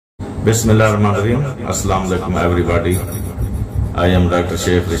Bismillahirrahmanirrahim. Assalamu alaikum everybody. I am Dr.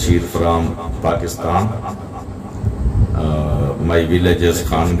 Sheikh Rasheed from Pakistan. My village is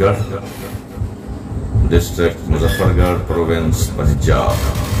Khangarh, district Muzaffargarh, province Punjab.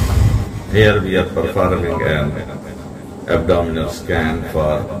 Here we are performing an abdominal scan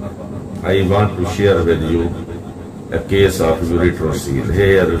for, I want to share with you a case of ureterocele.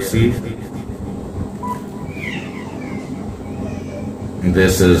 Here you see,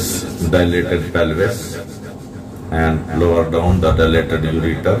 this is dilated pelvis and lower down the dilated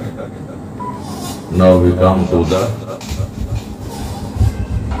ureter. Now we come to the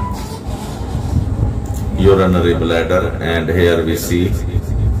urinary bladder, and here we see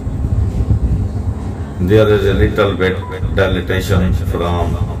there is a little bit dilatation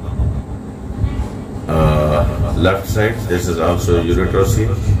from left side. This is also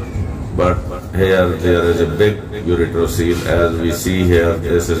ureterocele, but here there is a big ureterocele. As we see here,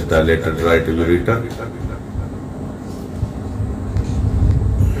 this is dilated right ureter.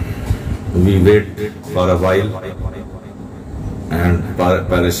 We wait for a while and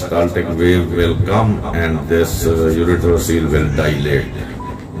peristaltic wave will come and this ureterocele will dilate.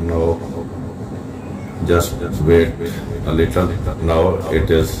 Now just wait a little. Now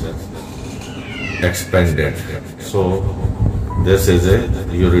it is expanded. So this is a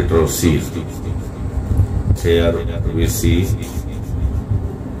ureterocele. Here we see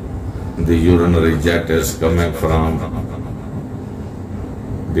the urinary jet is coming from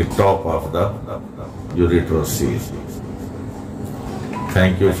the top of the ureterocele.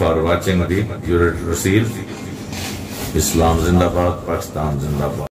 Thank you for watching the ureterocele. Islam Zindabad, Pakistan Zindabad.